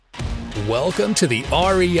Welcome to the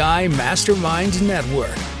REI Mastermind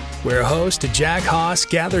Network, where host Jack Haas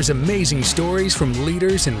gathers amazing stories from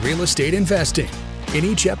leaders in real estate investing. In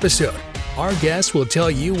each episode, our guests will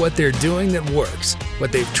tell you what they're doing that works,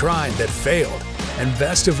 what they've tried that failed, and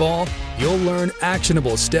best of all, you'll learn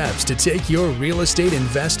actionable steps to take your real estate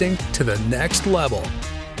investing to the next level.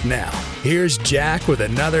 Now, here's Jack with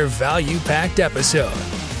another value-packed episode.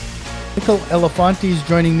 Michael Elefante is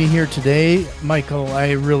joining me here today. Michael,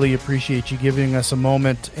 I really appreciate you giving us a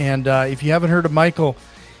moment. And if you haven't heard of Michael,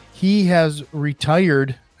 he has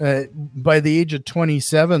retired by the age of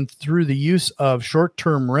 27 through the use of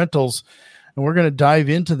short-term rentals. And we're going to dive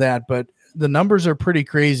into that, but the numbers are pretty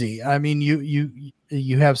crazy. I mean,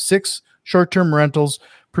 you have 6 short-term rentals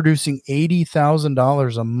producing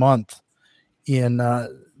 $80,000 a month. In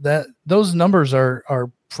that, those numbers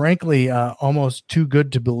are frankly almost too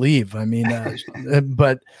good to believe. I mean,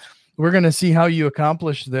 but we're going to see how you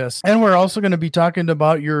accomplish this. And we're also going to be talking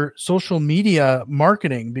about your social media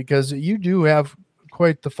marketing, because you do have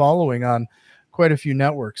quite the following on quite a few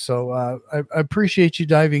networks. So I appreciate you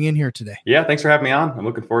diving in here today. Yeah, thanks for having me on. I'm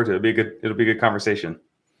looking forward to it. It'll be a good conversation.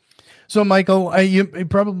 So Michael, you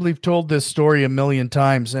probably have told this story a million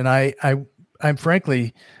times, and I'm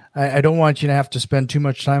frankly, I don't want you to have to spend too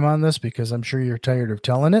much time on this because I'm sure you're tired of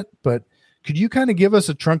telling it, but could you kind of give us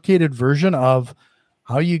a truncated version of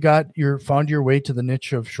how you found your way to the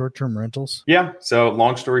niche of short-term rentals? Yeah. So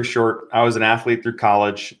long story short, I was an athlete through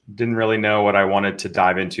college, didn't really know what I wanted to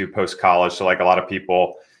dive into post-college. So like a lot of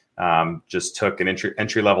people, just took an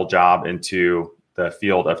entry-level job into the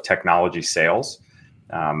field of technology sales.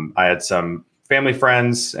 I had some family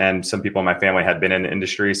friends and some people in my family had been in the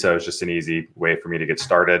industry. So it was just an easy way for me to get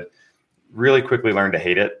started. Really quickly learned to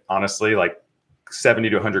hate it, honestly, like 70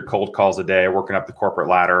 to 100 cold calls a day, working up the corporate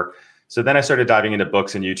ladder. So then I started diving into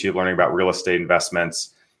books and YouTube, learning about real estate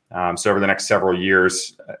investments. So over the next several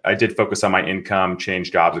years, I did focus on my income,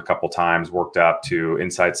 changed jobs a couple times, worked up to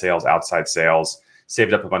inside sales, outside sales,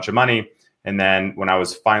 saved up a bunch of money. And then when I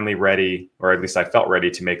was finally ready, or at least I felt ready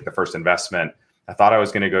to make the first investment, I thought I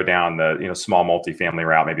was going to go down the small multifamily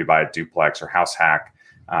route, maybe buy a duplex or house hack.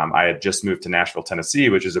 I had just moved to Nashville, Tennessee,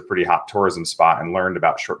 which is a pretty hot tourism spot, and learned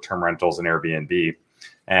about short-term rentals and Airbnb.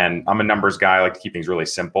 And I'm a numbers guy. I like to keep things really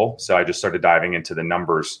simple. So I just started diving into the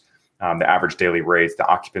numbers, the average daily rates, the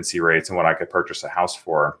occupancy rates, and what I could purchase a house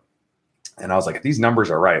for. And I was like, if these numbers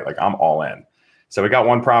are right, like I'm all in. So we got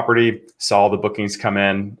one property, saw the bookings come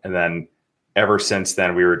in. And then ever since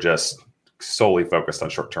then, we were just solely focused on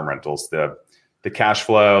short-term rentals. The cash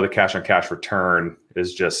flow, the cash on cash return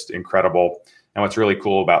is just incredible. And what's really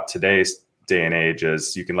cool about today's day and age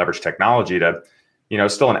is you can leverage technology to,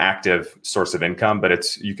 still an active source of income,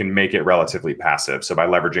 but you can make it relatively passive. So by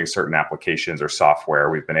leveraging certain applications or software,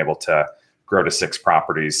 we've been able to grow to 6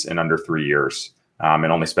 properties in under 3 years,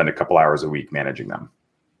 and only spend a couple hours a week managing them.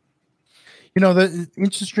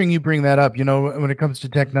 Interesting you bring that up. When it comes to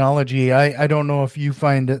technology, I don't know if you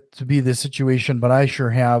find it to be the situation, but I sure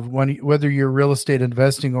have. Whether you're real estate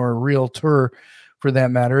investing or a realtor for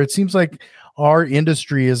that matter, it seems like our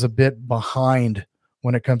industry is a bit behind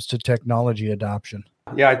when it comes to technology adoption.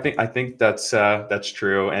 Yeah, I think that's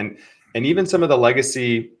true. And even some of the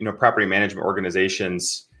legacy, property management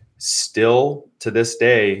organizations still to this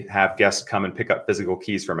day have guests come and pick up physical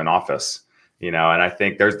keys from an office. And I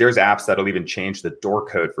think there's apps that'll even change the door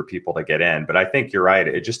code for people to get in. But I think you're right.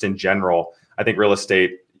 It just in general, I think real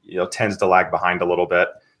estate, tends to lag behind a little bit.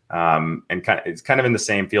 And it's kind of in the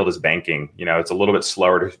same field as banking. It's a little bit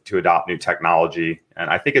slower to adopt new technology.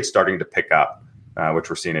 And I think it's starting to pick up, which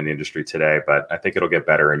we're seeing in the industry today. But I think it'll get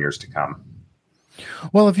better in years to come.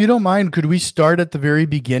 Well, if you don't mind, could we start at the very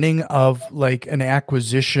beginning of like an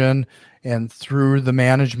acquisition and through the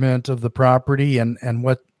management of the property and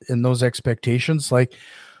what in those expectations? Like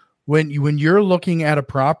when you're looking at a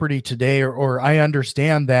property today, or I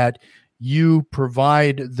understand that you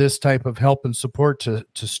provide this type of help and support to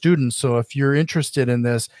students. So if you're interested in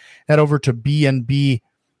this, head over to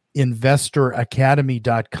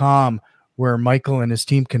bnbinvestoracademy.com, where Michael and his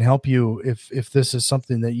team can help you if this is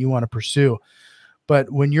something that you want to pursue.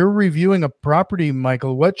 But when you're reviewing a property,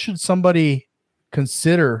 Michael, what should somebody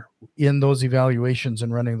consider in those evaluations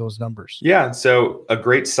and running those numbers? Yeah. So a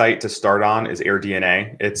great site to start on is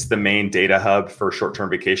AirDNA. It's the main data hub for short-term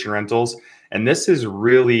vacation rentals. And this has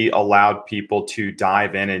really allowed people to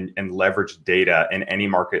dive in and leverage data in any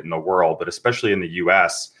market in the world, but especially in the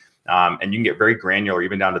US. And you can get very granular,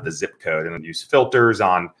 even down to the zip code, and use filters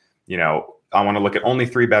on, I want to look at only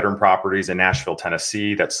 3-bedroom properties in Nashville,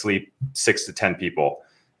 Tennessee that sleep 6 to 10 people.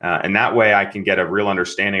 And that way I can get a real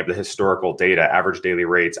understanding of the historical data, average daily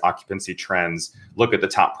rates, occupancy trends, look at the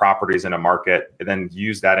top properties in a market, and then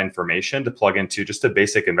use that information to plug into just a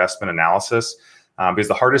basic investment analysis. Because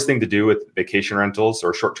the hardest thing to do with vacation rentals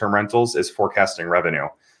or short-term rentals is forecasting revenue.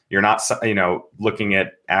 You're not, looking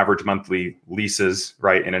at average monthly leases,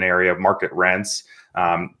 right, in an area of market rents,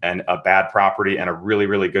 and a bad property and a really,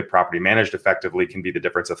 really good property managed effectively can be the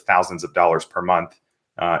difference of thousands of dollars per month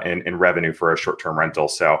in revenue for a short-term rental.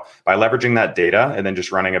 So by leveraging that data and then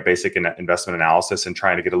just running a basic investment analysis and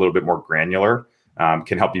trying to get a little bit more granular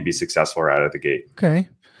can help you be successful right out of the gate. Okay.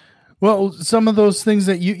 Well, some of those things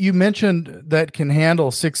that you mentioned that can handle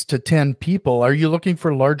 6 to 10 people, are you looking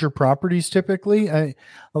for larger properties typically? A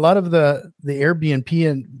lot of the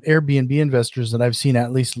Airbnb investors that I've seen,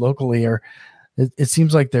 at least locally, it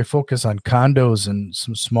seems like they focus on condos and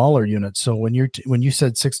some smaller units. So when you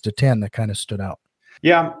said 6 to 10, that kind of stood out.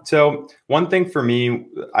 Yeah. So one thing for me,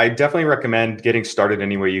 I definitely recommend getting started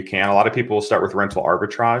any way you can. A lot of people will start with rental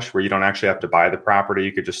arbitrage, where you don't actually have to buy the property.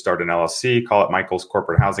 You could just start an LLC, call it Michael's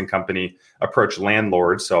Corporate Housing Company, approach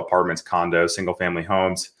landlords, so apartments, condos, single family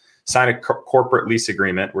homes, sign a corporate lease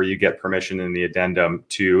agreement where you get permission in the addendum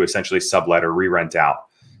to essentially sublet or re-rent out.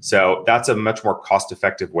 So that's a much more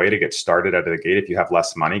cost-effective way to get started out of the gate if you have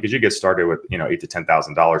less money, because you get started with $8,000 to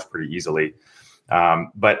 $10,000 pretty easily.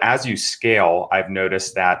 But as you scale, I've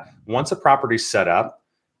noticed that once a property's set up,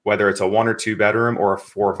 whether it's a 1 or 2 bedroom or a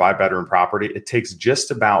 4 or 5 bedroom property, it takes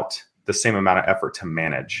just about the same amount of effort to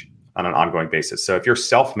manage on an ongoing basis. So if you're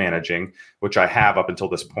self-managing, which I have up until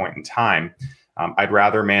this point in time, I'd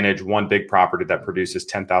rather manage one big property that produces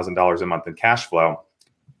 $10,000 a month in cash flow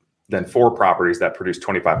than 4 properties that produce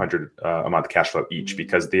 $2,500 a month cash flow each,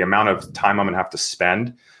 because the amount of time I'm going to have to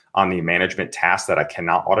spend on the management tasks that I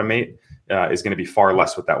cannot automate is going to be far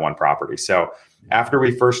less with that one property. So after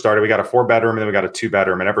we first started, we got a 4 bedroom and then we got a 2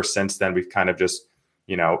 bedroom. And ever since then, we've kind of just,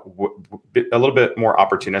 a little bit more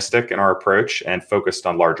opportunistic in our approach and focused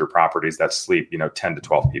on larger properties that sleep, 10 to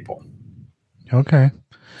 12 people. Okay.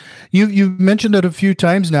 You've mentioned it a few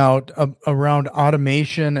times now around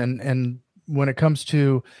automation and when it comes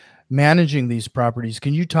to managing these properties.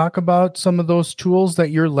 Can you talk about some of those tools that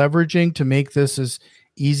you're leveraging to make this as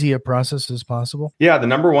easy a process as possible? Yeah, the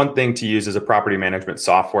number one thing to use is a property management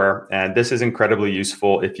software. And this is incredibly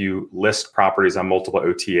useful if you list properties on multiple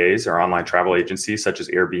OTAs or online travel agencies such as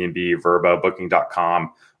Airbnb, Vrbo,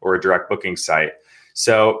 Booking.com, or a direct booking site.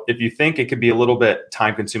 So if you think it could be a little bit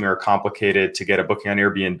time consuming or complicated to get a booking on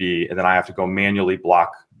Airbnb, and then I have to go manually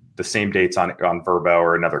block the same dates on Vrbo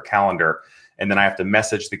or another calendar, and then I have to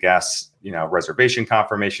message the guests, reservation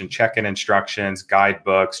confirmation, check-in instructions,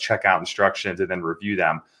 guidebooks, checkout instructions, and then review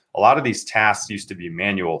them. A lot of these tasks used to be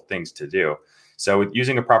manual things to do. So with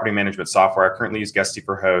using a property management software, I currently use Guesty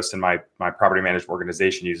for Hosts, and my property management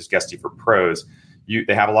organization uses Guesty for Pros.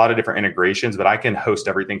 They have a lot of different integrations, but I can host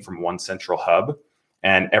everything from one central hub,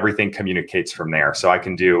 and everything communicates from there. So I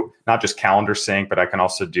can do not just calendar sync, but I can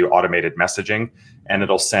also do automated messaging, and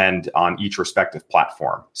it'll send on each respective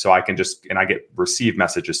platform. So I can I get receive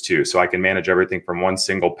messages too. So I can manage everything from one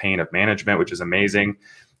single pane of management, which is amazing.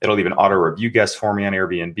 It'll even auto review guests for me on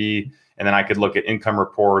Airbnb. And then I could look at income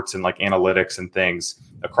reports and like analytics and things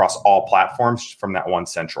across all platforms from that one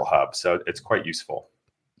central hub. So it's quite useful.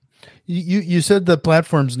 You said the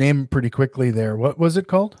platform's name pretty quickly there. What was it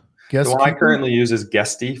called? The one I currently use is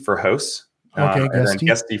Guesty for Hosts. Okay, and then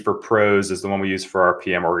Guesty for Pros is the one we use for our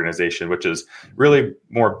PM organization, which is really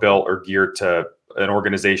more built or geared to an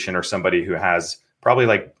organization or somebody who has probably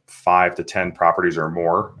like 5 to 10 properties or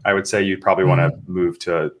more. I would say you'd probably want to move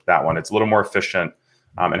to that one. It's a little more efficient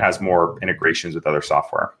and has more integrations with other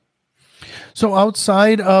software. So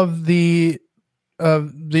outside of this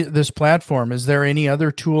platform, is there any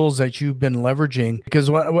other tools that you've been leveraging?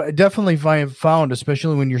 Because what definitely I have found,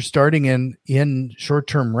 especially when you're starting in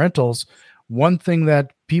short-term rentals, one thing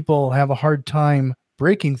that people have a hard time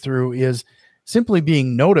breaking through is simply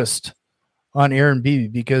being noticed on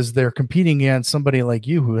Airbnb, because they're competing against somebody like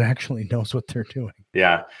you who actually knows what they're doing.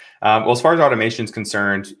 Yeah. Well, as far as automation is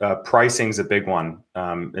concerned, pricing is a big one.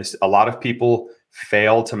 A lot of people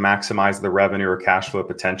fail to maximize the revenue or cash flow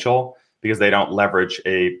potential because they don't leverage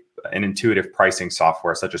an intuitive pricing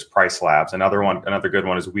software such as Price Labs. Another good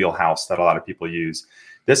one is Wheelhouse that a lot of people use.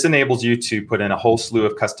 This enables you to put in a whole slew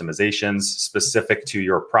of customizations specific to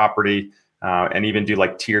your property, and even do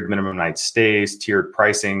like tiered minimum night stays, tiered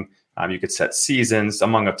pricing. You could set seasons,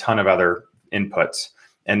 among a ton of other inputs.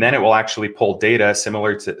 And then it will actually pull data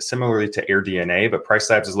similarly to AirDNA, but Price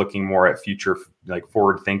Labs is looking more at future, like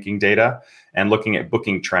forward-thinking data and looking at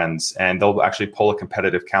booking trends. And they'll actually pull a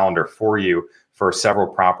competitive calendar for you for several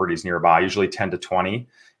properties nearby, usually 10 to 20.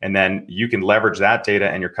 And then you can leverage that data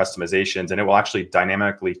and your customizations, and it will actually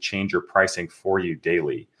dynamically change your pricing for you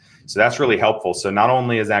daily. So that's really helpful. So not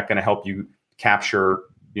only is that going to help you capture,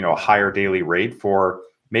 a higher daily rate for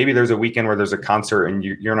maybe there's a weekend where there's a concert and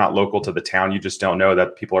you're not local to the town, you just don't know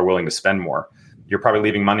that people are willing to spend more. You're probably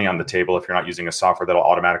leaving money on the table if you're not using a software that'll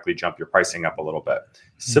automatically jump your pricing up a little bit.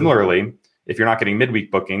 Similarly, if you're not getting midweek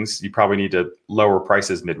bookings, you probably need to lower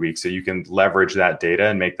prices midweek so you can leverage that data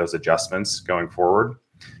and make those adjustments going forward.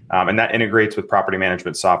 And that integrates with property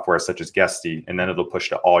management software such as Guesty, and then it'll push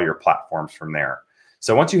to all your platforms from there.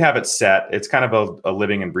 So once you have it set, it's kind of a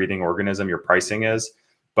living and breathing organism, your pricing is.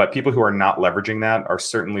 But people who are not leveraging that are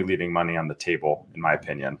certainly leaving money on the table, in my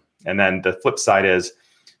opinion. And then the flip side is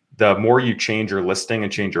the more you change your listing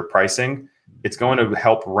and change your pricing, it's going to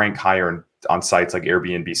help rank higher on sites like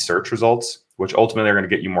Airbnb search results, which ultimately are going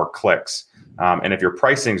to get you more clicks. And if your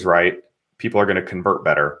pricing's right, people are going to convert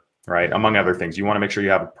better, right? Among other things, you want to make sure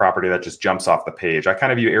you have a property that just jumps off the page. I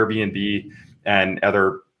kind of view Airbnb and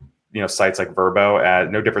other sites like Vrbo as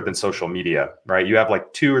no different than social media, right? You have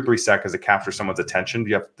like 2 or 3 seconds to capture someone's attention.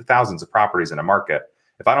 You have thousands of properties in a market.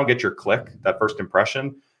 If I don't get your click, that first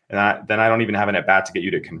impression, then I don't even have an at bat to get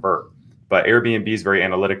you to convert. But Airbnb is very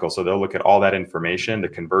analytical. So they'll look at all that information, the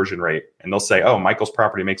conversion rate, and they'll say, oh, Michael's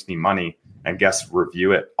property makes me money, and guests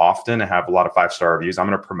review it often and have a lot of 5-star reviews. I'm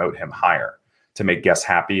going to promote him higher to make guests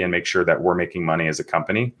happy and make sure that we're making money as a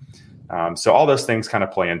company. So all those things kind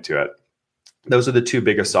of play into it. Those are the 2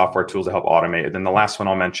 biggest software tools to help automate. And then the last one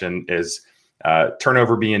I'll mention is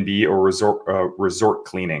Turnover B&B or Resort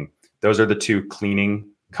Cleaning. Those are the 2 cleaning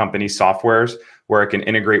company softwares where it can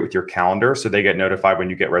integrate with your calendar. So they get notified when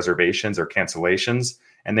you get reservations or cancellations,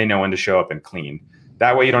 and they know when to show up and clean.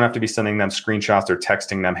 That way you don't have to be sending them screenshots or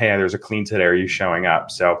texting them, hey, there's a clean today, are you showing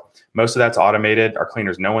up? So most of that's automated. Our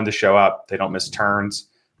cleaners know when to show up. They don't miss turns.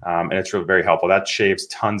 And it's really very helpful. That shaves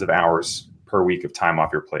tons of hours per week of time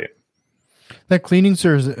off your plate. That cleaning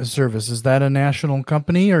service, is that a national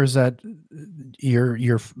company, or is that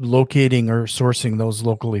you're locating or sourcing those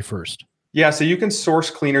locally first? Yeah, so you can source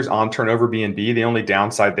cleaners on Turnover B&B. The only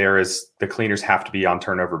downside there is the cleaners have to be on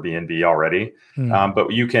Turnover B&B already.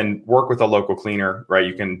 But you can work with a local cleaner, right?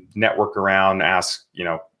 You can network around, ask,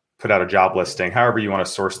 put out a job listing, however you want to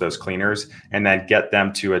source those cleaners, and then get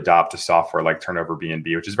them to adopt a software like Turnover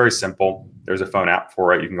B&B, which is very simple. There's a phone app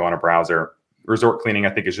for it. You can go on a browser. Resort Cleaning,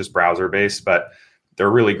 I think, is just browser based, but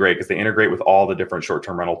they're really great because they integrate with all the different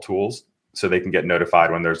short-term rental tools so they can get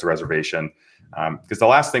notified when there's a reservation. Because the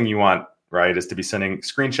last thing you want, right, is to be sending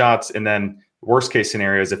screenshots, and then worst case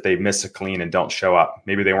scenario is if they miss a clean and don't show up,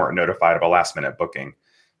 maybe they weren't notified of a last minute booking.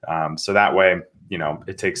 So that way,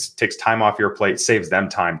 it takes time off your plate, saves them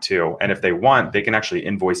time too. And if they want, they can actually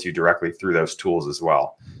invoice you directly through those tools as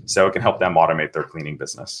well. So it can help them automate their cleaning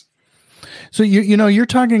business. So you're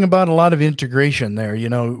talking about a lot of integration there.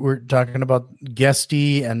 We're talking about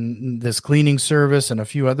Guesty and this cleaning service and a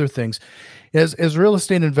few other things. As real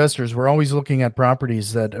estate investors, we're always looking at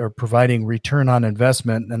properties that are providing return on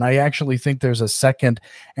investment. And I actually think there's a second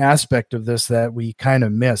aspect of this that we kind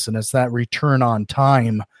of miss, and it's that return on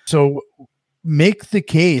time. So make the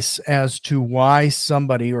case as to why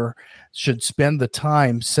somebody should spend the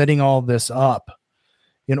time setting all this up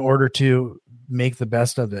in order to make the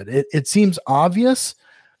best of it. It seems obvious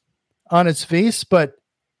on its face, but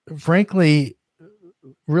frankly,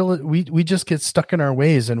 really, we just get stuck in our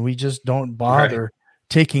ways and we just don't bother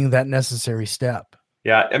taking that necessary step.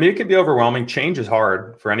 Yeah. I mean, it can be overwhelming. Change is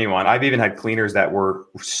hard for anyone. I've even had cleaners that were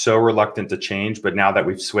so reluctant to change, but now that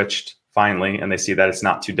we've switched finally, and they see that it's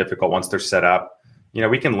not too difficult once they're set up,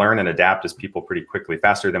 we can learn and adapt as people pretty quickly,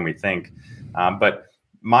 faster than we think. But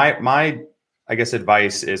my I guess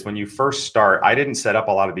advice is when you first start, I didn't set up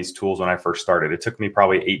a lot of these tools when I first started. It took me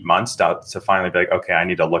probably 8 months to finally be like, okay, I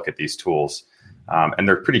need to look at these tools. And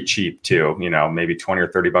they're pretty cheap too, maybe 20 or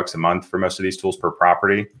 $30 a month for most of these tools per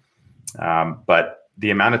property. But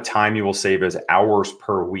the amount of time you will save is hours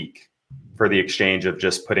per week for the exchange of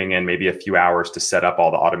just putting in maybe a few hours to set up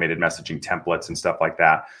all the automated messaging templates and stuff like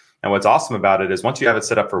that. And what's awesome about it is once you have it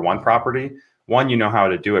set up for one property, you know how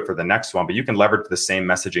to do it for the next one, but you can leverage the same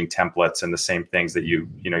messaging templates and the same things that your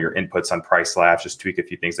inputs on price labs, just tweak a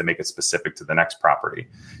few things that make it specific to the next property.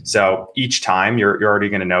 So each time you're already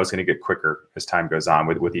going to know it's going to get quicker as time goes on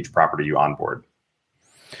with each property you onboard.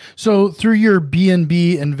 So through your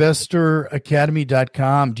B&B Investor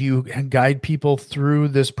Academy.com, do you guide people through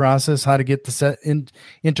this process, how to get the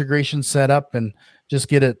integration set up and just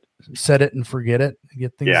set it and forget it,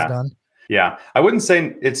 get things done? Yeah. I wouldn't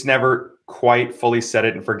say it's never quite fully set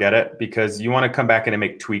it and forget it, because you want to come back in and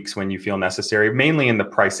make tweaks when you feel necessary, mainly in the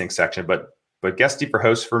pricing section. But Guesty for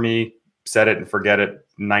hosts for me set it and forget it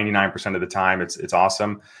 99% of the time. It's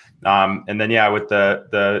awesome. And then, with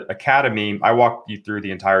the Academy, I walked you through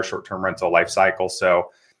the entire short-term rental life cycle.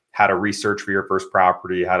 So how to research for your first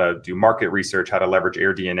property, how to do market research, how to leverage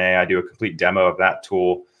AirDNA. I do a complete demo of that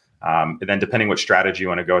tool. And then depending what strategy you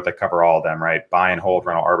want to go with, I cover all of them, right? Buy and hold,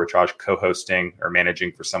 rental arbitrage, co-hosting or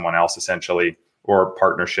managing for someone else essentially, or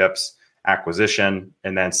partnerships, acquisition,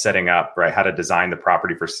 and then setting up, right? How to design the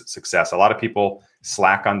property for success. A lot of people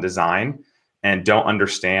slack on design and don't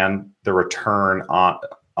understand the return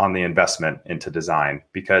on the investment into design,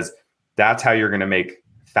 because that's how you're going to make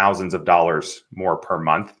thousands of dollars more per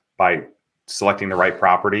month by selecting the right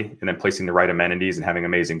property and then placing the right amenities and having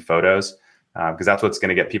amazing photos, because that's what's going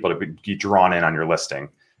to get people to be drawn in on your listing.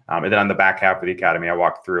 And then on the back half of the Academy, I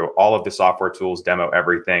walk through all of the software tools, demo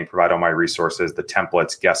everything, provide all my resources, the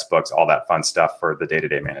templates, guest books, all that fun stuff for the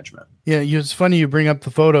day-to-day management. Yeah, it's funny you bring up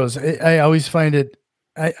the photos. I always find it,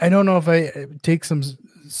 I don't know if I take some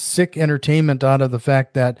sick entertainment out of the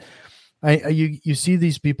fact that you see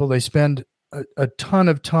these people, they spend a ton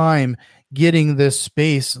of time getting this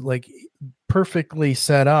space like perfectly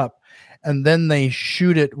set up, and then they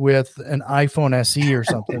shoot it with an iPhone SE or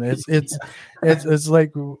something. It's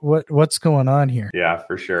like what's going on here? Yeah,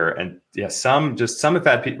 for sure. And some have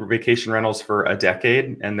had vacation rentals for a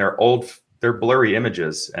decade, and they're blurry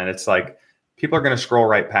images, and it's like people are going to scroll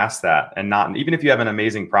right past that and not, even if you have an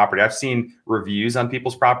amazing property. I've seen reviews on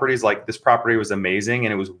people's properties like, this property was amazing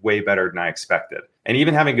and it was way better than I expected. And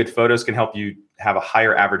even having good photos can help you have a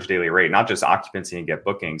higher average daily rate, not just occupancy and get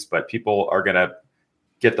bookings, but people are going to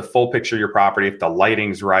get the full picture of your property. If the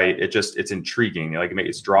lighting's right, it's intriguing. Like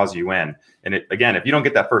it draws you in. And again, if you don't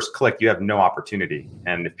get that first click, you have no opportunity.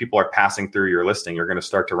 And if people are passing through your listing, you're going to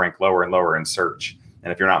start to rank lower and lower in search.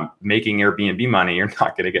 And if you're not making Airbnb money, you're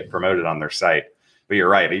not going to get promoted on their site. But you're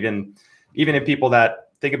right. Even if people that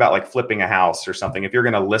think about like flipping a house or something, if you're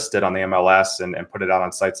going to list it on the MLS and put it out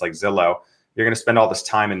on sites like Zillow, you're going to spend all this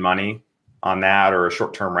time and money on that or a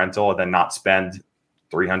short-term rental and then not spend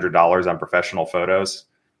 $300 on professional photos,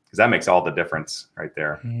 because that makes all the difference right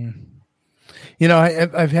there. You know,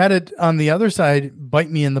 I've had it on the other side bite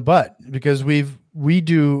me in the butt, because we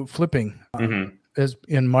do flipping as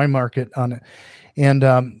in my market on it.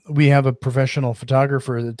 And we have a professional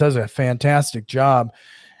photographer that does a fantastic job,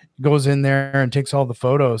 goes in there and takes all the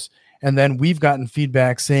photos. And then we've gotten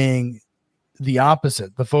feedback saying the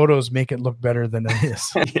opposite. The photos make it look better than it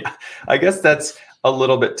is. Yeah, I guess that's a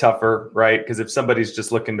little bit tougher, right? Because if somebody's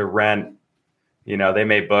just looking to rent, they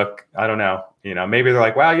may book, I don't know, maybe they're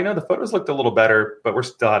like, wow, the photos looked a little better, but we're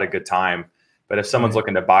still had a good time. But if someone's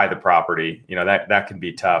looking to buy the property, that can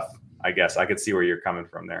be tough. I guess I could see where you're coming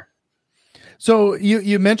from there. So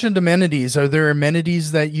you mentioned amenities. Are there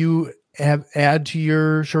amenities that you add to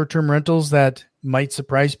your short-term rentals that might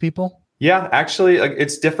surprise people? Yeah, actually,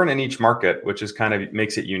 it's different in each market, which is kind of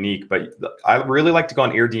makes it unique. But I really like to go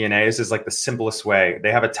on AirDNA. This is like the simplest way.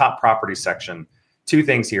 They have a top property section. Two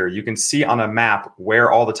things here. You can see on a map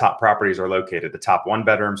where all the top properties are located, the top 1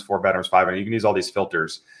 bedrooms, 4 bedrooms, 5 bedrooms. You can use all these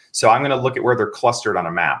filters. So I'm going to look at where they're clustered on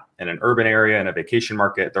a map. In an urban area, in a vacation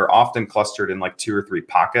market, they're often clustered in like 2 or 3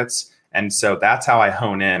 pockets. And so that's how I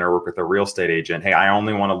hone in or work with a real estate agent. Hey, I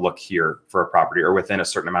only want to look here for a property or within a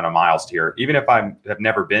certain amount of miles to here. Even if I have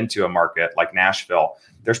never been to a market like Nashville,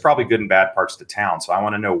 there's probably good and bad parts to town. So I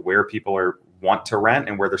want to know where people want to rent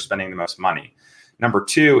and where they're spending the most money. Number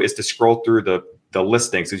 2 is to scroll through the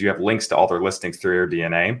listings, because you have links to all their listings through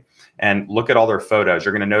AirDNA, and look at all their photos.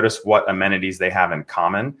 You're going to notice what amenities they have in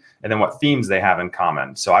common and then what themes they have in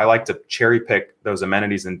common. So I like to cherry pick those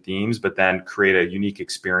amenities and themes, but then create a unique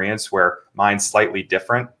experience where mine's slightly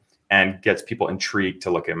different and gets people intrigued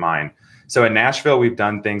to look at mine. So in Nashville, we've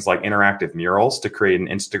done things like interactive murals to create an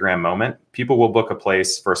Instagram moment. People will book a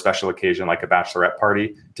place for a special occasion, like a bachelorette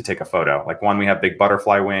party, to take a photo. Like one, we have big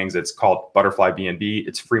butterfly wings. It's called Butterfly B&B.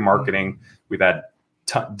 It's free marketing. We've had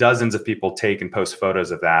dozens of people take and post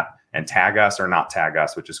photos of that and tag us or not tag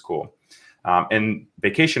us, which is cool. In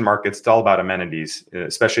vacation markets, it's all about amenities,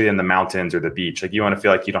 especially in the mountains or the beach. Like you want to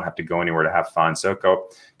feel like you don't have to go anywhere to have fun. So it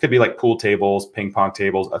could be like pool tables, ping pong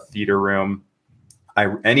tables, a theater room.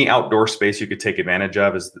 Any outdoor space you could take advantage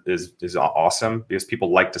of is awesome, because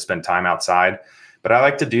people like to spend time outside. But I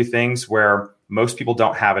like to do things where most people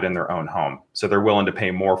don't have it in their own home. So they're willing to pay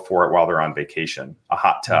more for it while they're on vacation. A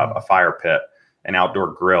hot tub, a fire pit, an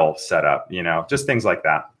outdoor grill setup, just things like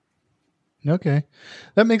that. Okay.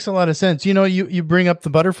 That makes a lot of sense. You bring up the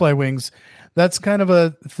butterfly wings. That's kind of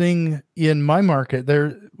a thing in my market.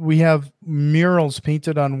 We have murals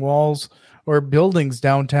painted on walls or buildings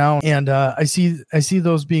downtown. And I see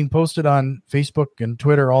those being posted on Facebook and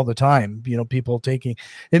Twitter all the time. People taking,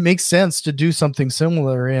 it makes sense to do something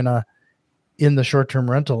similar in the short-term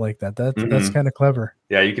rental like that. That's kind of clever.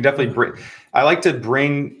 Yeah, you can definitely I like to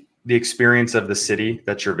bring the experience of the city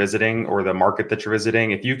that you're visiting or the market that you're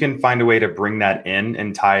visiting. If you can find a way to bring that in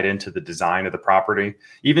and tie it into the design of the property,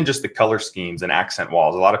 even just the color schemes and accent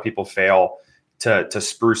walls. A lot of people fail to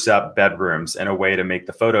spruce up bedrooms in a way to make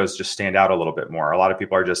the photos just stand out a little bit more. A lot of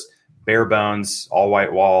people are just bare bones, all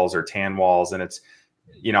white walls or tan walls. And it's,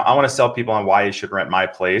 I want to sell people on why you should rent my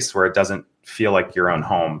place where it doesn't feel like your own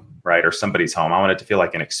home, right? Or somebody's home. I want it to feel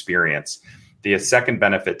like an experience. The second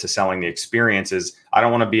benefit to selling the experience is I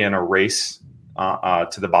don't want to be in a race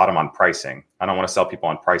to the bottom on pricing. I don't want to sell people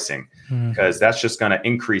on pricing because that's just going to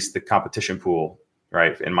increase the competition pool,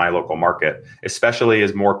 right, in my local market, especially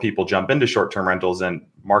as more people jump into short-term rentals and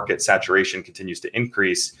market saturation continues to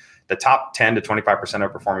increase. The top 10 to 25%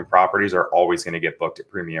 of performing properties are always going to get booked at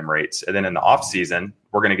premium rates. And then in the off season,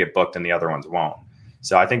 we're going to get booked and the other ones won't.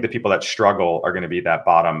 So I think the people that struggle are going to be that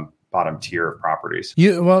bottom tier of properties.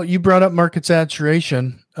 You brought up market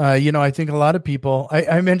saturation. I think a lot of people,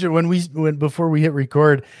 I mentioned before we hit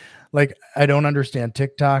record, like, I don't understand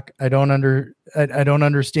TikTok. I don't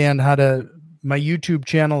understand my YouTube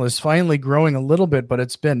channel is finally growing a little bit, but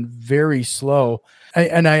it's been very slow.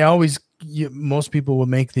 Most people will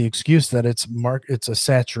make the excuse that it's a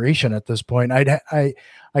saturation at this point. I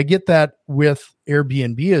get that with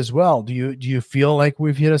Airbnb as well. Do you feel like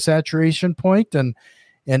we've hit a saturation point? And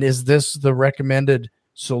is this the recommended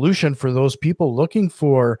solution for those people looking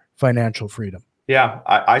for financial freedom? Yeah,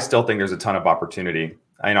 I still think there's a ton of opportunity.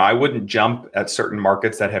 I wouldn't jump at certain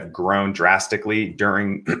markets that have grown drastically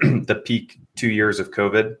during the peak 2 years of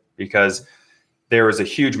COVID because there was a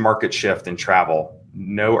huge market shift in travel.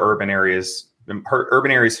 No urban areas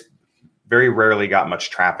very rarely got much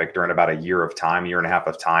traffic during about a year and a half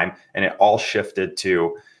of time. And it all shifted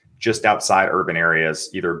to just outside urban areas,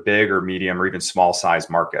 either big or medium or even small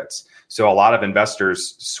size markets. So a lot of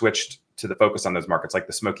investors switched to the focus on those markets like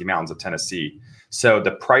the Smoky Mountains of Tennessee. So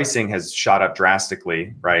the pricing has shot up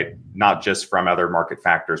drastically, right? Not just from other market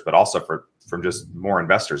factors, but also from just more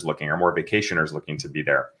investors looking or more vacationers looking to be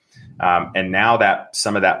there. And now that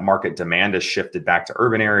some of that market demand has shifted back to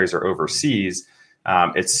urban areas or overseas,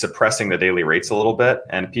 it's suppressing the daily rates a little bit.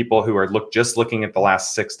 And people who are just looking at the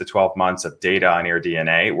last 6 to 12 months of data on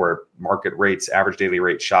AirDNA, where market rates, average daily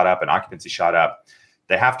rate shot up and occupancy shot up,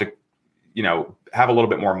 they have to, have a little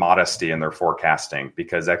bit more modesty in their forecasting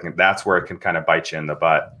because that's where it can kind of bite you in the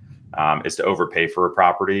butt, is to overpay for a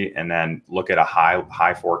property and then look at a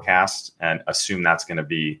high forecast and assume that's going to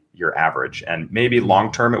be your average. And maybe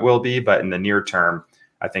long-term it will be, but in the near term,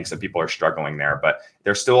 I think some people are struggling there, but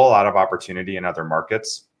there's still a lot of opportunity in other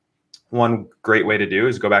markets. One great way to do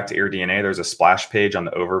is go back to AirDNA. There's a splash page on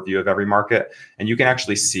the overview of every market, and you can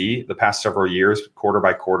actually see the past several years, quarter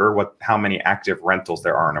by quarter, how many active rentals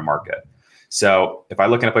there are in a market. So if I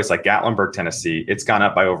look in a place like Gatlinburg, Tennessee, it's gone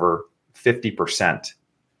up by over 50%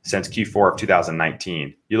 since Q4 of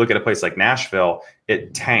 2019. You look at a place like Nashville,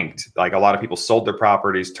 it tanked. Like a lot of people sold their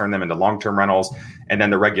properties, turned them into long-term rentals, and then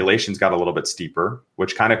the regulations got a little bit steeper,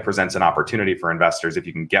 which kind of presents an opportunity for investors if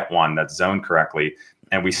you can get one that's zoned correctly.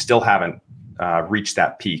 And we still haven't reached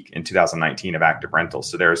that peak in 2019 of active rentals.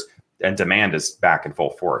 So demand is back in full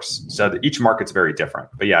force. So each market's very different,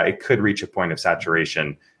 but yeah, it could reach a point of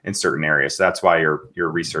saturation in certain areas. So that's why your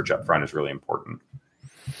research up front is really important.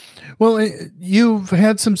 Well, you've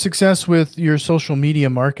had some success with your social media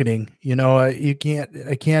marketing. I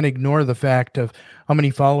can't ignore the fact of how many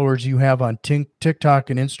followers you have on TikTok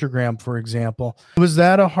and Instagram, for example. Was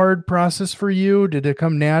that a hard process for you? Did it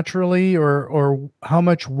come naturally, or how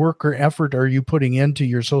much work or effort are you putting into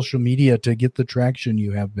your social media to get the traction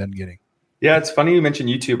you have been getting? Yeah, it's funny you mentioned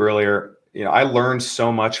YouTube earlier. I learned so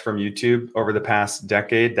much from YouTube over the past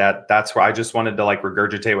decade that's where I just wanted to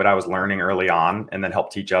regurgitate what I was learning early on and then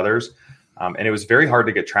help teach others. And it was very hard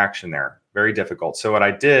to get traction there, very difficult. So what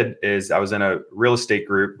I did is I was in a real estate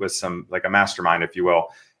group with a mastermind, if you will.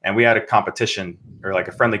 And we had a competition or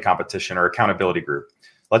a friendly competition or accountability group.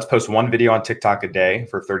 Let's post one video on TikTok a day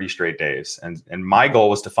for 30 straight days. And my goal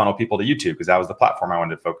was to funnel people to YouTube because that was the platform I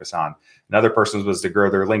wanted to focus on. Another person's was to grow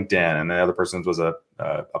their LinkedIn, and the other person's was a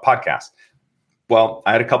podcast. Well,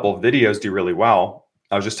 I had a couple of videos do really well.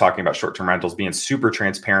 I was just talking about short-term rentals, being super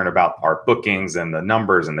transparent about our bookings and the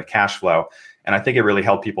numbers and the cash flow. And I think it really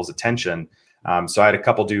held people's attention. So I had a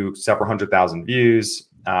couple do several 100,000 views,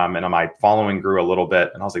 and my following grew a little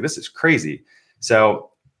bit. And I was like, this is crazy. So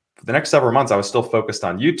for the next several months, I was still focused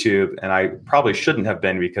on YouTube, and I probably shouldn't have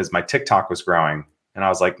been because my TikTok was growing And I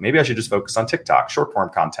was like, maybe I should just focus on TikTok, short form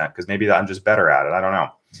content, because maybe I'm just better at it. I don't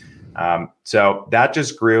know. So that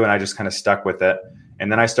just grew and I just kind of stuck with it.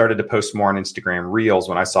 And then I started to post more on Instagram Reels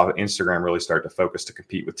when I saw Instagram really start to focus to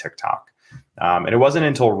compete with TikTok. And it wasn't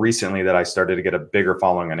until recently that I started to get a bigger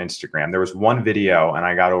following on Instagram. There was one video and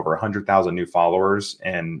I got over 100,000 new followers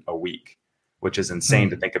in a week, which is insane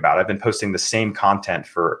to think about. I've been posting the same content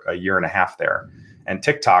for a year and a half there. And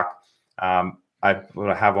TikTok, I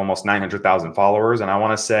have almost 900,000 followers. And I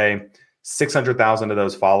want to say 600,000 of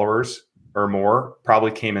those followers or more probably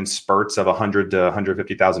came in spurts of 100 to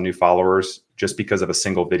 150,000 new followers just because of a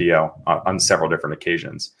single video on several different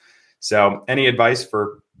occasions. So any advice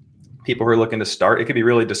for people who are looking to start? It could be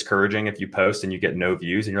really discouraging if you post and you get no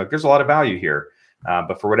views and you're like, there's a lot of value here.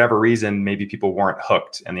 But for whatever reason, maybe people weren't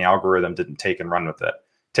hooked and the algorithm didn't take and run with it.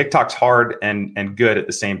 TikTok's hard and good at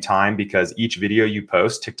the same time because each video you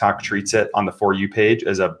post, TikTok treats it on the For You page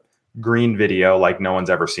as a green video like no one's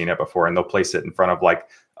ever seen it before. And they'll place it in front of like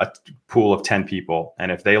a pool of 10 people.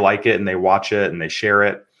 And if they like it and they watch it and they share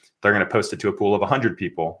it, they're going to post it to a pool of 100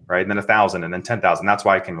 people, right? And then 1,000 and then 10,000. That's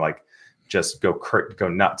why I can like just go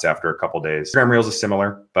nuts after a couple of days. Instagram Reels is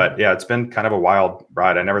similar, but yeah, it's been kind of a wild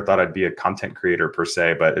ride. I never thought I'd be a content creator per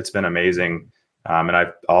se, but it's been amazing. And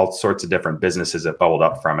I've all sorts of different businesses that bubbled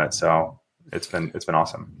up from it. So it's been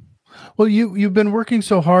awesome. Well, you've been working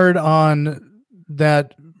so hard on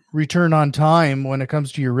that return on time when it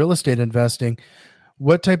comes to your real estate investing.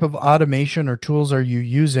 What type of automation or tools are you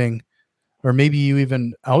using, or maybe you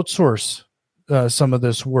even outsource some of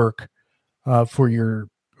this work for your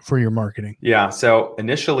marketing? Yeah. So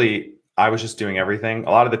initially I was just doing everything. A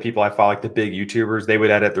lot of the people I follow, like the big YouTubers, they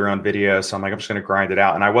would edit their own videos. So I'm like, I'm just going to grind it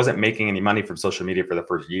out. And I wasn't making any money from social media for the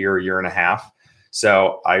first year and a half.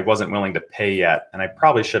 So I wasn't willing to pay yet. And I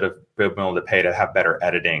probably should have been willing to pay to have better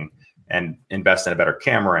editing and invest in a better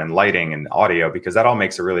camera and lighting and audio, because that all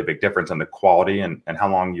makes a really big difference on the quality and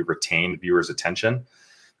how long you retain viewers' attention.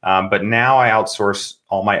 But now I outsource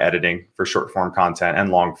all my editing for short form content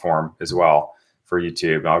and long form as well for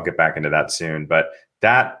YouTube. I'll get back into that soon. But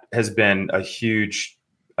that has been a huge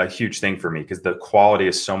thing for me because the quality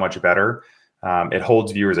is so much better. It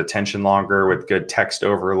holds viewers' attention longer with good text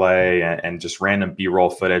overlay and just random B-roll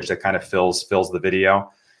footage that kind of fills the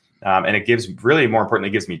video. And it more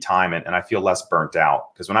importantly, gives me time and I feel less burnt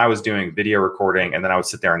out. Because when I was doing video recording and then I would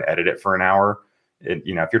sit there and edit it for an hour,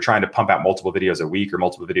 if you're trying to pump out multiple videos a week or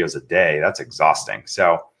multiple videos a day, that's exhausting.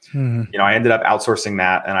 So, I ended up outsourcing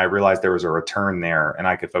that and I realized there was a return there and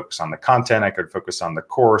I could focus on the content. I could focus on the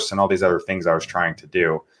course and all these other things I was trying to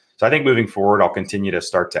do. So I think moving forward, I'll continue to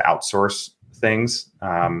start to outsource things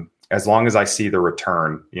as long as I see the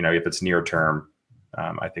return. If it's near term,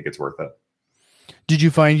 I think it's worth it. Did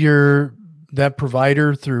you find that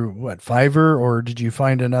provider through Fiverr, or did you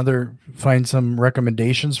find some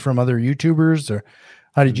recommendations from other YouTubers, or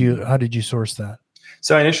how did you source that?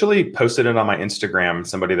 So I initially posted it on my Instagram.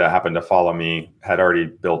 Somebody that happened to follow me had already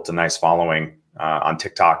built a nice following on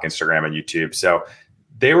TikTok, Instagram, and YouTube. So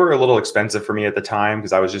they were a little expensive for me at the time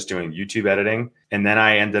because I was just doing YouTube editing. And then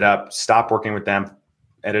I ended up stopped working with them,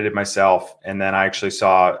 edited myself. And then I actually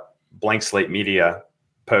saw Blank Slate Media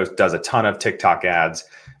does a ton of TikTok ads.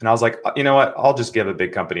 And I was like, you know what? I'll just give a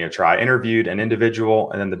big company a try. I interviewed an individual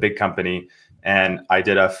and then the big company. And I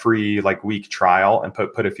did a free week trial and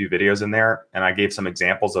put a few videos in there. And I gave some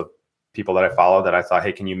examples of people that I follow that I thought,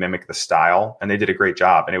 hey, can you mimic the style? And they did a great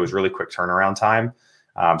job. And it was really quick turnaround time.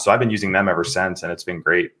 So I've been using them ever since and it's been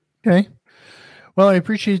great. Okay. Well, I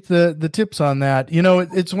appreciate the tips on that.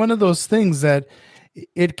 It's one of those things that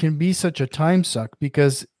it can be such a time suck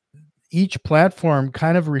because each platform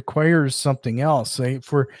kind of requires something else.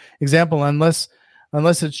 For example, unless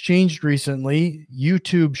it's changed recently,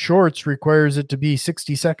 YouTube Shorts requires it to be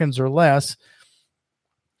 60 seconds or less.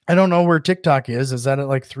 I don't know where TikTok is. Is that at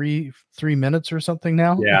like three minutes or something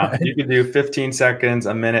now? Yeah, you could do 15 seconds,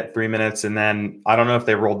 a minute, 3 minutes. And then I don't know if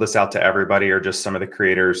they rolled this out to everybody or just some of the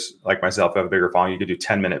creators like myself who have a bigger following. You could do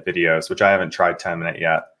 10-minute videos, which I haven't tried 10-minute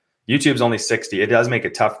yet. YouTube's only 60. It does make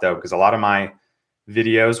it tough though, because a lot of my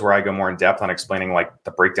videos where I go more in depth on explaining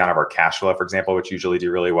the breakdown of our cash flow, for example, which usually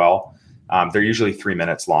do really well. They're usually 3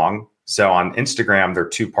 minutes long. So on Instagram, they're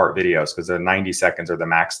 2-part videos because they're 90 seconds or the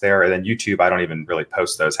max there. And then YouTube, I don't even really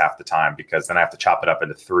post those half the time because then I have to chop it up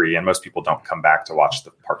into 3. And most people don't come back to watch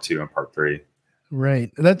the part 2 and part 3.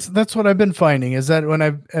 Right. That's what I've been finding is that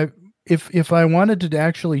when if I wanted to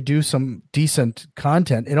actually do some decent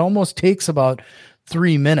content, it almost takes about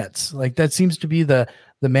 3 minutes. That seems to be the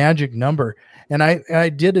magic number. And I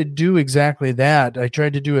did do exactly that. I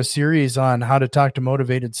tried to do a series on how to talk to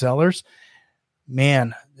motivated sellers.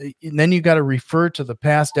 man, and then you got to refer to the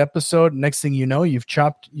past episode. Next thing you know, you've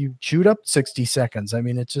chewed up 60 seconds. I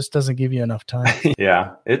mean, it just doesn't give you enough time.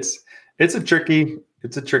 Yeah, it's a tricky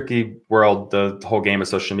world, the whole game of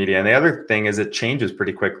social media. And the other thing is it changes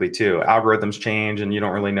pretty quickly too. Algorithms change and you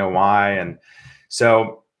don't really know why. And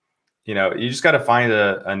so, you just got to find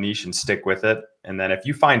a niche and stick with it. And then if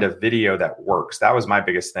you find a video that works, that was my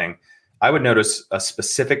biggest thing. I would notice a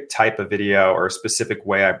specific type of video or a specific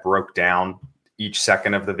way I broke down each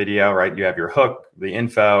second of the video, right? You have your hook, the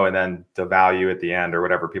info, and then the value at the end or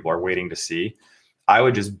whatever people are waiting to see. I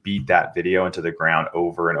would just beat that video into the ground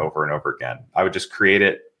over and over and over again. I would just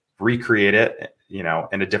recreate it,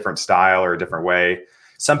 in a different style or a different way.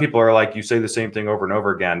 Some people are like, you say the same thing over and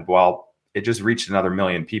over again. Well, it just reached another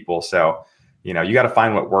million people. So, you got to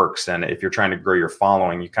find what works. And if you're trying to grow your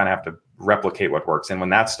following, you kind of have to replicate what works. And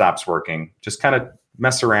when that stops working, just kind of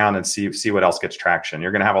mess around and see what else gets traction.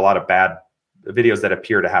 You're going to have a lot of bad videos that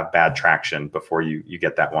appear to have bad traction before you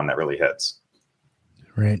get that one that really hits.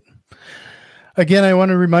 Right. Again, I want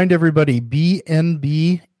to remind everybody,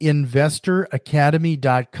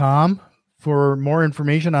 bnbinvestoracademy.com for more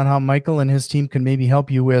information on how Michael and his team can maybe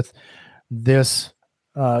help you with this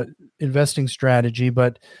investing strategy.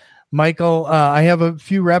 But Michael, I have a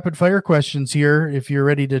few rapid fire questions here if you're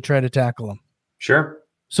ready to try to tackle them. Sure.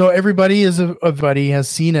 So everybody has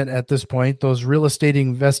seen it at this point, those real estate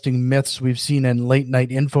investing myths we've seen in late night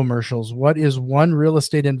infomercials. What is one real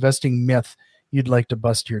estate investing myth you'd like to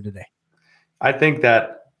bust here today? I think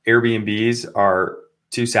that Airbnbs are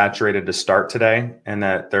too saturated to start today and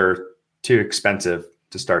that they're too expensive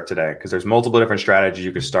to start today because there's multiple different strategies.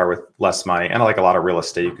 You could start with less money, and like a lot of real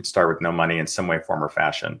estate, you could start with no money in some way, form, or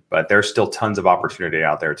fashion. But there's still tons of opportunity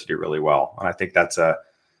out there to do really well. And I think that's a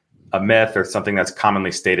myth or something that's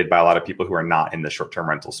commonly stated by a lot of people who are not in the short-term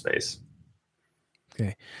rental space.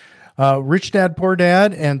 Okay. Rich Dad, Poor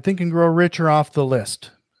Dad and Think and Grow Rich are off the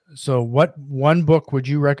list. So what one book would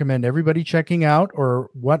you recommend everybody checking out, or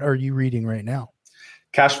what are you reading right now?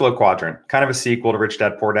 Cash Flow Quadrant, kind of a sequel to Rich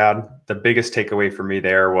Dad, Poor Dad. The biggest takeaway for me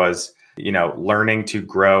there was, learning to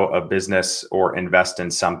grow a business or invest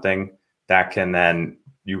in something that can then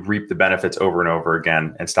you reap the benefits over and over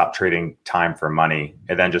again and stop trading time for money.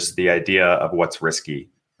 And then just the idea of what's risky,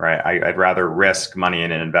 right? I'd rather risk money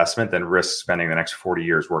in an investment than risk spending the next 40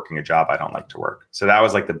 years working a job I don't like to work. So that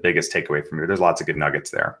was like the biggest takeaway for me. There's lots of good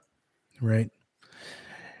nuggets there. Right.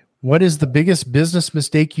 What is the biggest business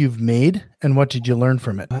mistake you've made and what did you learn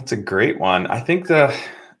from it? That's a great one. I think the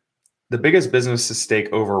biggest business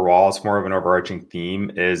mistake overall, it's more of an overarching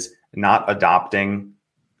theme, is not adopting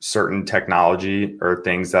certain technology or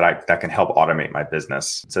things that can help automate my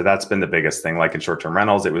business. So that's been the biggest thing. Like in short-term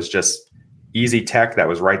rentals, it was just easy tech that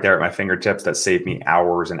was right there at my fingertips that saved me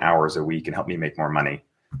hours and hours a week and helped me make more money.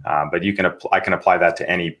 But I can apply that to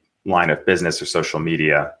any line of business or social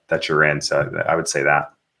media that you're in. So I would say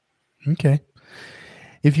that. Okay.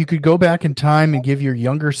 If you could go back in time and give your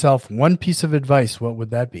younger self one piece of advice, what would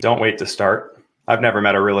that be? Don't wait to start. I've never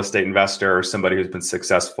met a real estate investor or somebody who's been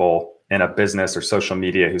successful in a business or social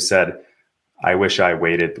media who said, I wish I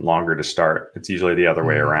waited longer to start. It's usually the other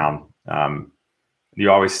way around. You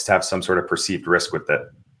always have some sort of perceived risk with it,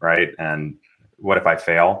 right? And what if I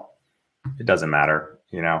fail? It doesn't matter.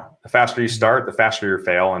 The faster you start, the faster you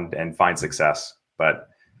fail and find success. But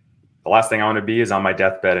the last thing I want to be is on my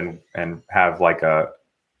deathbed and have like a,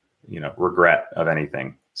 regret of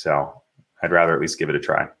anything. So I'd rather at least give it a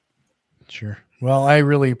try. Sure. Well, I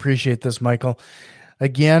really appreciate this, Michael.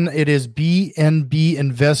 Again, it is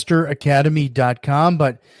bnbinvestoracademy.com,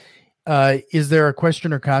 but is there a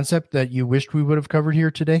question or concept that you wished we would have covered here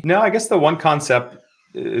today? No, I guess the one concept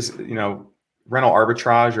is, rental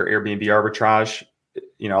arbitrage or Airbnb arbitrage.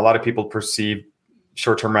 A lot of people perceive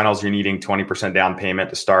short-term rentals, you're needing 20% down payment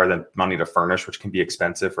to start, then money to furnish, which can be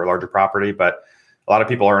expensive for a larger property. But a lot of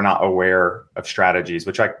people are not aware of strategies,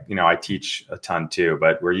 which I teach a ton too,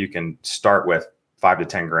 but where you can start with 5 to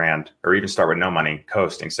 10 grand or even start with no money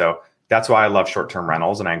coasting. So that's why I love short-term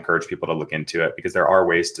rentals. And I encourage people to look into it because there are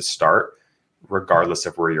ways to start regardless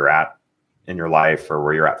of where you're at in your life or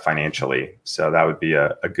where you're at financially. So that would be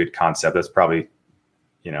a good concept. That's probably,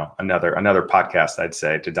 another podcast, I'd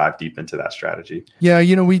say, to dive deep into that strategy. Yeah.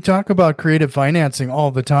 We talk about creative financing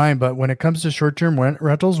all the time, but when it comes to short-term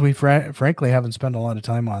rentals, we frankly haven't spent a lot of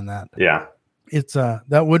time on that. Yeah. It's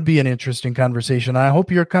that would be an interesting conversation. I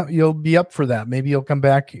hope you'll be up for that. Maybe you'll come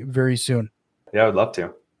back very soon. Yeah, I would love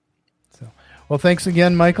to. Well, thanks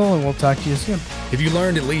again, Michael, and we'll talk to you soon. Have you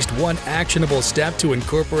learned at least one actionable step to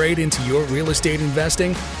incorporate into your real estate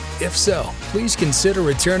investing? If so, please consider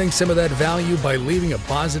returning some of that value by leaving a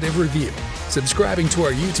positive review, subscribing to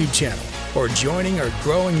our YouTube channel, or joining our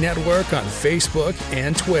growing network on Facebook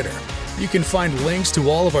and Twitter. You can find links to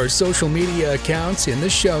all of our social media accounts in the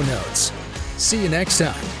show notes. See you next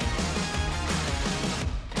time.